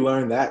where'd you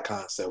learn that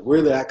concept? Where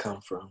did that come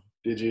from?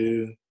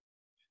 It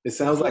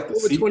sounds like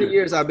over 20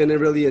 years, I've been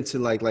really into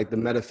like the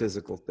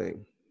metaphysical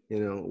thing. You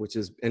know, which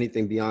is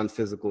anything beyond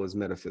physical is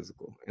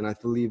metaphysical. And I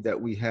believe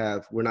that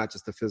we're not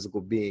just a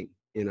physical being,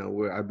 you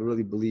know, I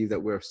really believe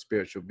that we're a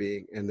spiritual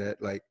being, and that,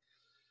 like,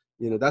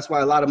 you know, that's why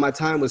a lot of my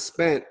time was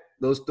spent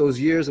those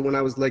years when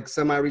I was like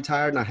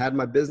semi-retired and I had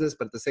my business,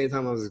 but at the same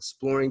time I was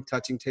exploring,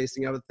 touching,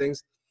 tasting other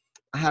things.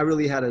 I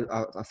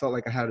felt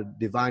like I had a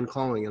divine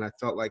calling, and I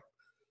felt like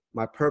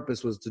my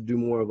purpose was to do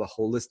more of a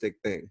holistic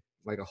thing,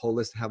 like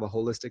have a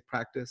holistic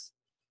practice,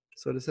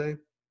 so to say.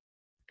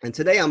 And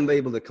today I'm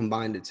able to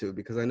combine the two,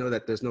 because I know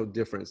that there's no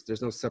difference.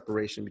 There's no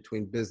separation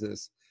between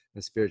business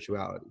and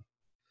spirituality.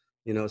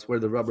 You know, it's where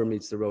the rubber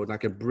meets the road, and I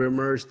can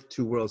merge the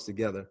 2 worlds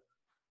together.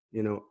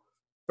 You know,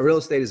 real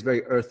estate is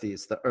very earthy.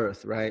 It's the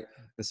earth, right?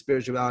 And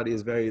spirituality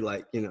is very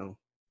like, you know,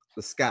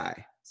 the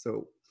sky.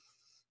 So,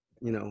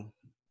 you know,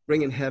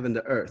 bringing heaven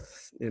to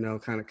earth, you know,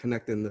 kind of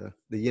connecting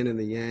the yin and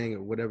the yang,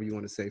 or whatever you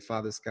want to say,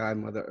 Father Sky,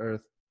 Mother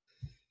Earth,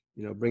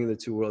 you know, bringing the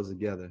 2 worlds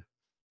together.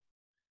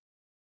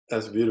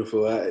 That's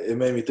beautiful. It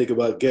made me think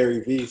about Gary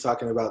Vee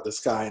talking about the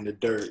sky and the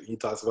dirt. He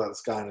talks about the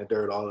sky and the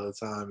dirt all the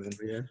time, and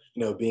you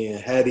know, being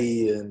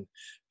heady and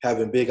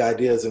having big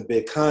ideas and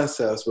big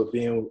concepts, but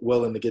being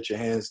willing to get your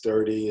hands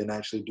dirty and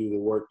actually do the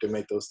work to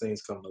make those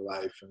things come to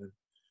life. And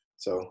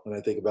so when I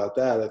think about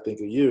that, I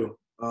think of you.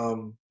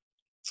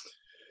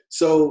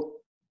 So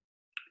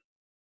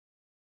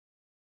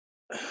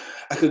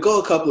I could go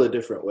a couple of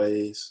different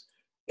ways,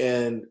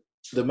 and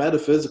the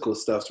metaphysical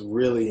stuff's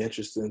really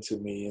interesting to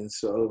me. And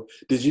so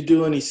did you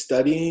do any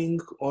studying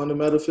on the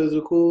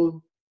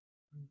metaphysical?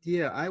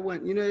 Yeah, I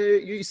went,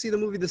 you see the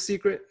movie The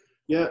Secret?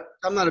 Yeah.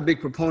 I'm not a big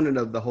proponent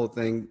of the whole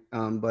thing,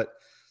 but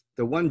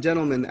the one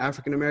gentleman,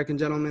 African-American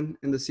gentleman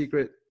in The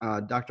Secret,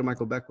 Dr.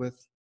 Michael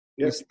Beckwith,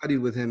 we studied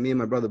with him. Me and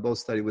my brother both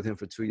studied with him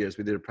for 2 years.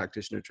 We did a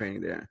practitioner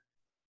training there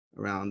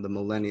around the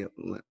millennium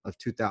of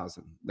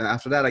 2000. Then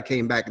after that, I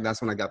came back, and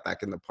that's when I got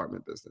back in the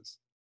apartment business.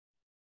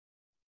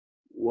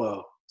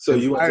 Wow. So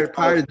and you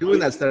prior to doing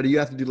that study, you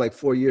have to do like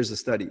 4 years of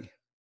study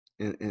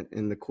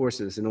in the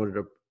courses in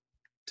order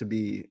to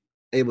be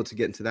able to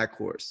get into that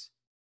course,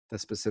 that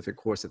specific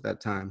course at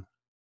that time.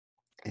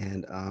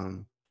 And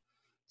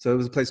so it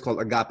was a place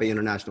called Agape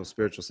International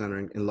Spiritual Center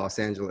in Los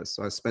Angeles.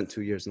 So I spent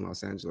 2 years in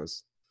Los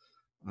Angeles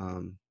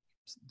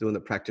doing the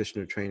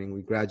practitioner training.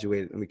 We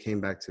graduated and we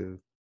came back to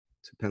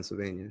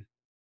Pennsylvania,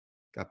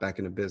 got back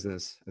into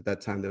business. At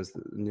that time, there was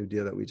the new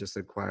deal that we just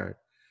acquired.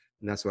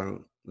 And that's why I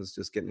was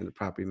just getting into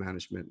property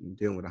management and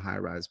dealing with a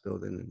high-rise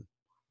building.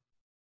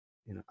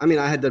 And,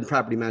 I had done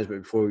property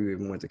management before we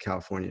even went to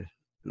California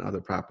and other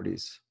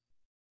properties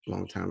a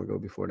long time ago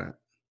before that.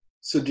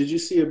 So did you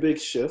see a big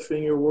shift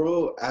in your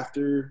world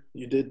after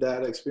you did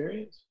that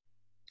experience?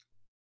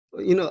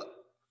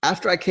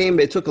 After I came,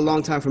 it took a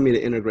long time for me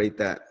to integrate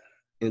that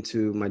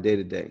into my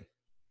day-to-day.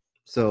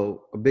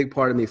 So a big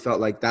part of me felt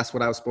like that's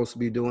what I was supposed to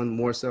be doing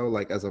more so,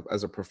 like as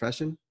a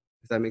profession,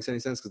 if that makes any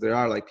sense, because there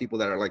are like people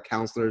that are like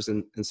counselors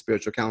and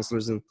spiritual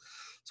counselors. And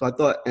so I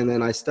thought, and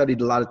then I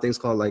studied a lot of things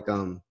called like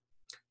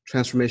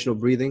transformational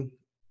breathing.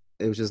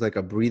 It was just like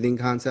a breathing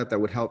concept that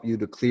would help you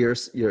to clear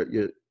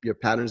your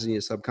patterns in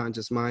your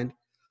subconscious mind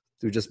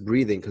through just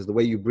breathing, because the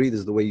way you breathe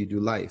is the way you do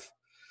life.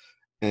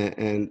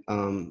 And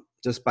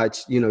just by,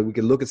 we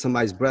could look at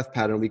somebody's breath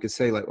pattern. We could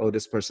say like, oh,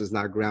 this person's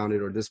not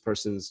grounded, or this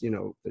person's,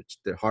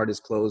 their heart is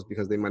closed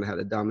because they might have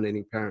had a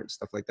dominating parent,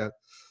 stuff like that.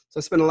 So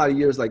I spent a lot of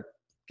years like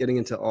getting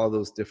into all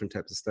those different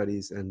types of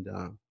studies. And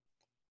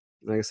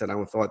like I said,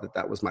 I thought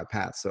that was my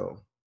path. So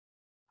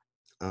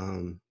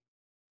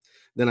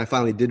then I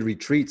finally did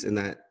retreats in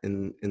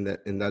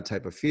that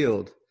type of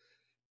field.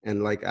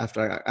 And like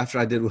after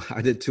I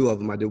did 2 of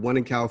them. I did one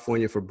in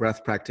California for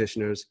breath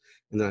practitioners,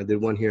 and then I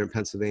did one here in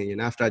Pennsylvania.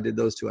 And after I did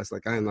those 2, I was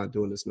like, I am not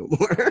doing this no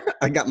more.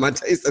 I got my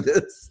taste of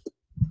this.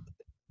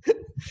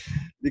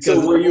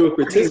 So were you a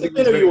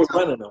participant or you were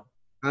running them?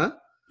 Huh?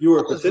 You were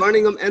I was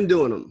running them and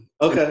doing them.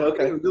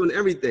 Okay. Doing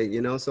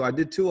everything, So I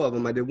did 2 of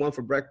them. I did one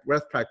for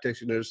breath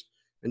practitioners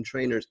and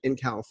trainers in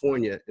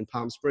California, in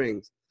Palm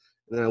Springs.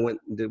 And then I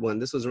went and did one.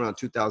 This was around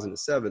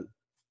 2007.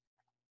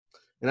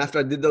 And after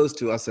I did those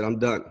 2, I said, I'm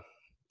done.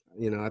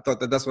 I thought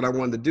that's what I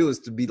wanted to do, is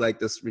to be like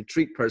this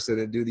retreat person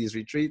and do these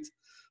retreats.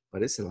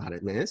 But it's a lot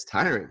of, man, it's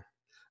tiring.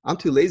 I'm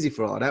too lazy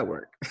for all that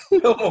work.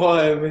 Come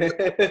on, man.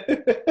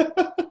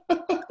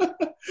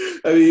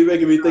 I mean, you're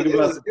making me think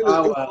about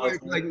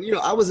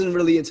I wasn't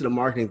really into the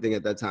marketing thing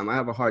at that time. I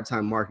have a hard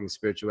time marketing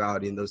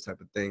spirituality and those type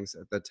of things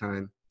at that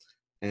time.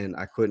 And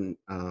I couldn't,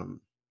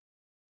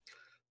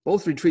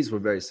 both retreats were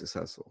very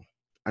successful.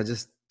 I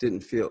just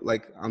didn't feel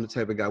like I'm the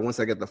type of guy, once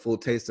I get the full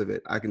taste of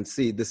it, I can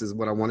see this is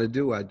what I want to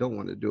do. I don't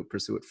want to do it,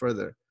 pursue it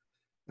further.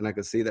 And I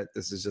can see that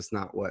this is just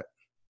not what.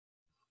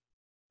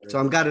 So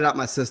I'm got it out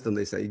my system,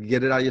 they say. You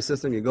get it out of your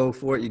system, you go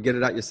for it, you get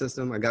it out your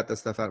system. I got that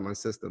stuff out of my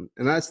system.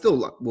 And I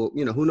still will,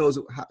 who knows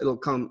how it'll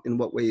come, in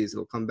what ways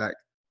it'll come back,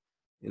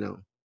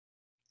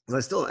 But I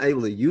still am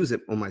able to use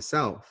it on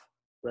myself,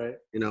 right?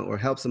 Or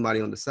help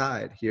somebody on the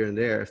side here and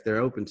there if they're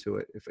open to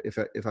it.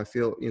 If I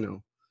feel,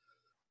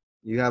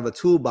 you have a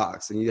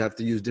toolbox and you have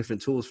to use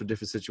different tools for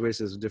different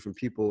situations with different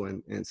people.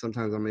 And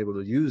sometimes I'm able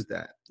to use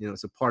that,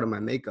 it's a part of my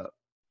makeup,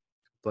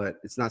 but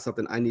it's not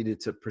something I needed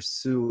to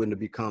pursue and to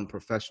become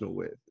professional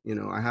with.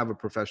 I have a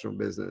professional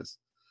business.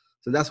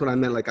 So that's what I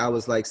meant. Like I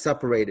was like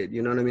separated,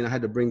 you know what I mean? I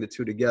had to bring the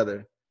 2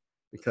 together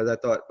because I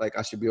thought like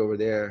I should be over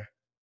there,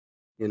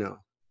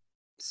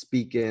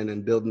 speaking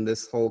and building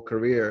this whole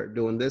career,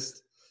 doing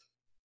this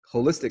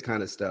holistic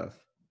kind of stuff.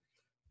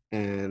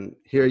 And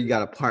here you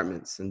got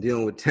apartments and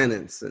dealing with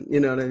tenants and,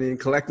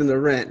 collecting the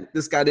rent.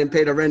 This guy didn't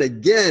pay the rent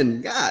again.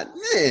 God,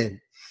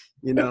 man,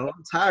 I'm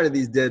tired of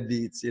these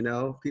deadbeats,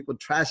 people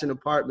trashing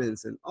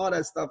apartments and all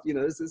that stuff.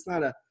 It's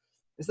not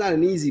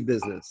an easy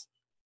business,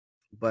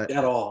 but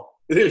at all.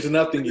 There's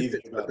nothing easy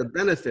about the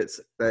benefits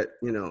that,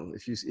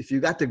 if you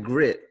got the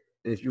grit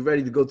and if you're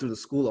ready to go through the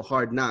school of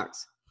hard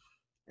knocks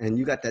and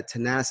you got that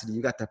tenacity,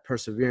 you got that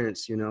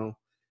perseverance, and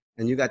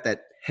you got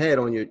that head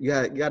on you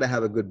got to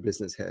have a good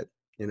business head.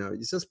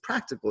 It's just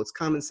practical. It's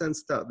common sense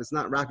stuff. It's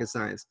not rocket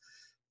science.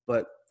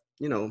 But,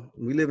 we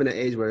live in an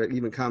age where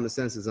even common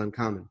sense is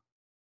uncommon.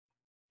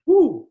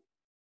 Woo.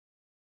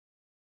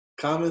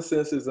 Common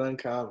sense is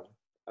uncommon.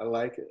 I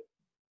like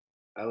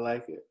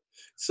it.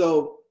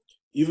 So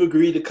you've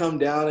agreed to come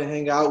down and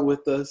hang out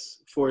with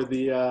us for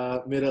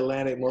the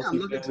Mid-Atlantic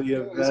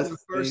Multifamily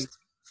Investing.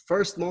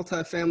 First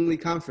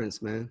multifamily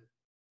conference, man.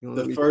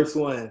 The first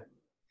one.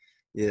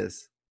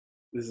 Yes.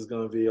 This is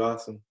going to be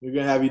awesome. We're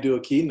going to have you do a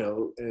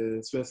keynote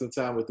and spend some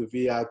time with the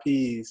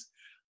VIPs.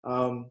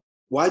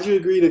 Why'd you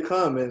agree to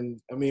come? And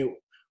I mean,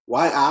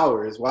 why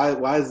ours?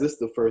 Why is this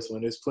the first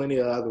one? There's plenty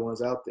of other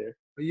ones out there.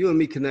 You and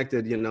me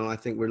connected, you know, I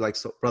think we're like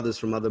brothers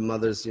from other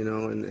mothers, you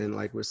know, and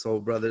like we're soul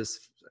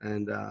brothers.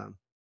 And,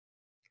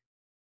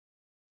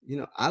 you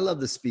know, I love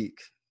to speak.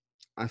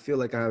 I feel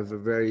like I have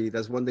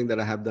that's one thing that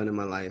I have done in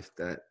my life,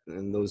 that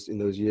in those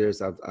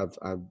years, I've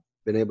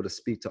been able to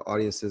speak to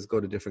audiences, go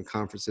to different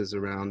conferences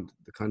around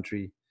the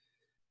country.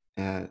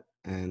 And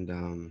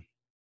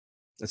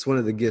that's one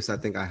of the gifts I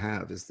think I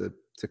have, is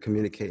to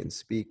communicate and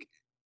speak,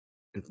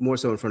 and more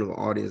so in front of an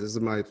audience. This is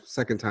my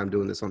second time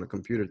doing this on a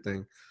computer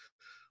thing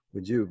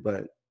with you,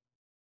 but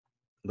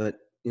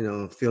you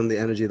know, feeling the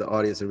energy of the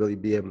audience and really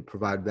be able to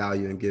provide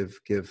value and give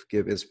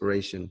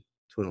inspiration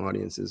to an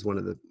audience is one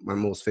of my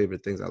most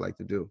favorite things I like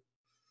to do.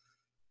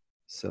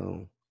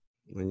 So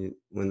when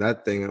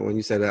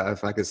you said that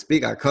if I could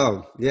speak, I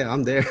come. Yeah,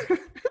 I'm there.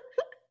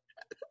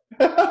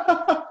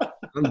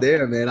 I'm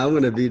there, man. I'm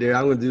going to be there.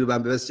 I'm going to do my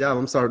best job.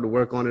 I'm starting to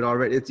work on it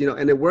already. It's, you know,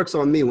 and it works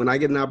on me when I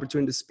get an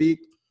opportunity to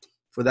speak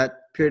for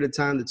that period of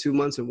time, the 2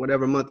 months or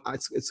whatever month,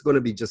 it's going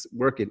to be just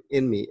working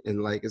in me.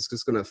 And like, it's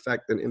just going to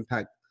affect and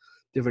impact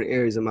different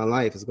areas of my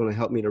life. It's going to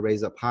help me to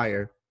raise up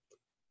higher.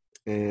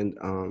 And,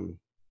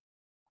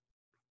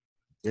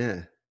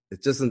 yeah,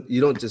 it doesn't,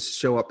 you don't just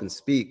show up and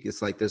speak.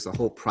 It's like, there's a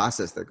whole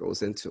process that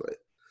goes into it,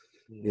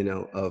 you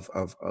know,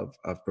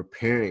 of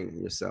preparing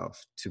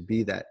yourself to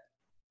be that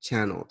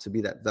channel, to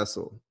be that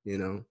vessel, you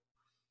know.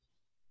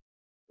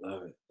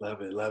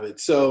 Love it.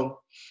 So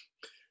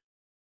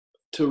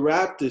to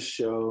wrap this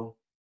show,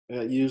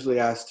 I usually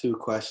ask 2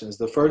 questions.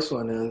 The first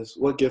one is,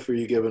 what gift are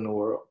you giving the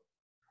world?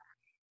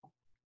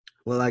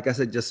 Well, like I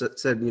said,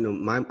 you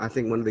know, I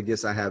think one of the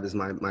gifts I have is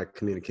my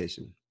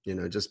communication, you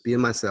know, just being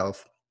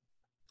myself.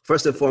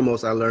 First and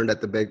foremost, I learned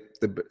that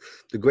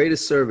the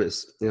greatest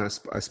service, you know,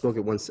 I spoke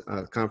at one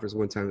conference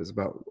one time, it was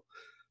about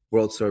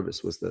world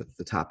service was the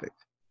topic.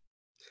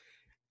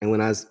 And when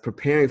I was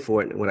preparing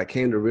for it, what I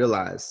came to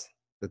realize,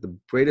 that the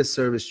greatest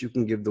service you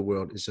can give the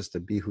world is just to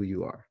be who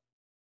you are.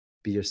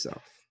 Be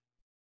yourself.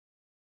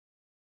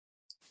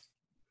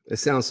 It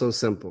sounds so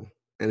simple,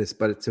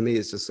 but to me,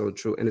 it's just so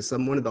true. And it's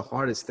one of the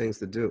hardest things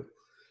to do.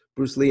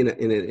 Bruce Lee in an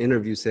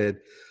interview said,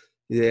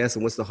 they asked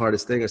him, what's the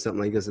hardest thing or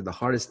something like this? He said, the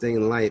hardest thing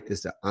in life is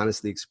to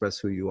honestly express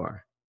who you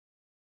are.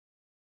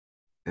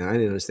 And I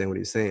didn't understand what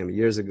he was saying. But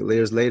years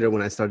later,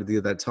 when I started to do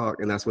that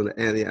talk, and that's when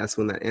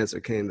that answer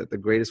came, that the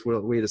greatest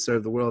way to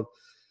serve the world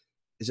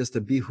is just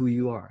to be who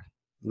you are.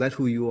 Let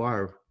who you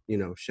are, you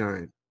know,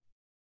 shine.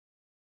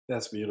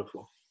 That's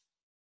beautiful.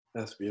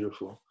 That's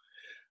beautiful.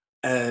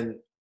 And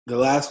the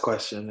last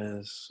question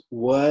is,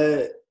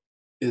 what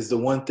is the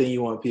one thing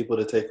you want people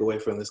to take away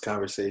from this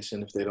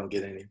conversation if they don't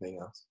get anything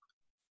else?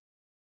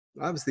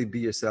 Obviously, be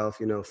yourself,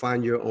 you know,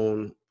 find your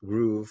own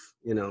groove.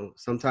 You know,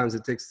 sometimes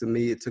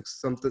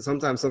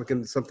sometimes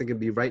something can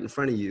be right in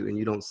front of you and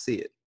you don't see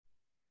it.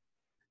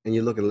 And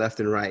you're looking left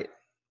and right.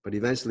 But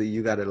eventually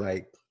you got to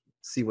like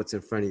see what's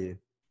in front of you,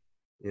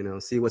 you know,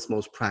 see what's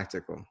most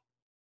practical.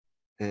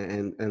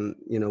 And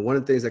you know, one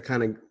of the things that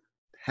kind of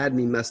had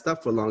me messed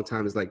up for a long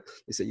time is like,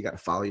 they said, you got to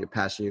follow your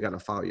passion. You got to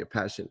follow your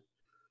passion.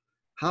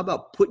 How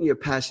about putting your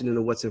passion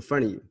into what's in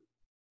front of you?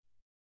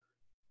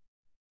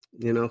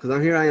 You know, because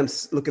I am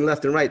looking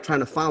left and right, trying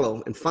to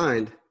follow and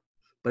find,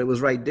 but it was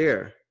right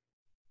there.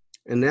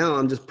 And now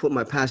I'm just putting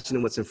my passion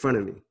in what's in front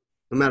of me,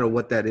 no matter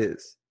what that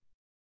is.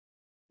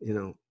 You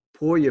know,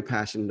 pour your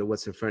passion into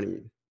what's in front of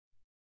you.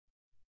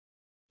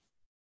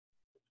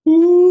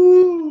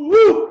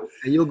 Woo!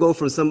 And you'll go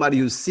from somebody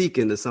who's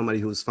seeking to somebody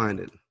who's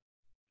finding.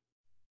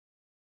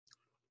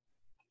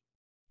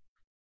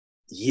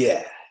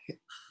 Yeah.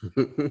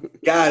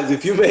 Guys,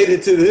 if you made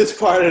it to this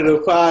part of the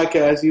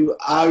podcast, you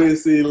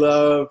obviously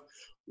love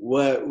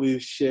what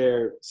we've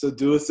shared. So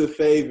do us a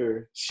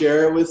favor,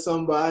 share it with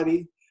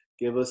somebody,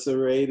 give us a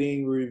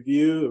rating,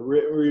 review, a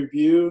written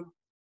review.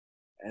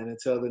 And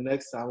until the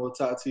next time, we'll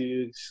talk to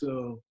you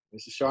soon.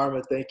 Mr.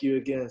 Sharma, thank you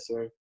again,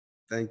 sir.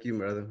 Thank you,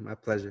 brother. My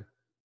pleasure.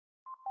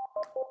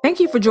 Thank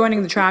you for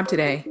joining the tribe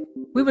today.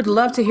 We would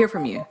love to hear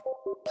from you.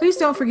 Please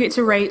don't forget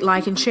to rate,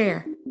 like, and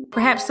share.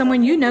 Perhaps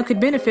someone you know could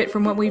benefit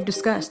from what we've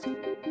discussed.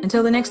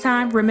 Until the next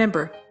time,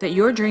 remember that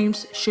your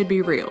dreams should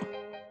be real.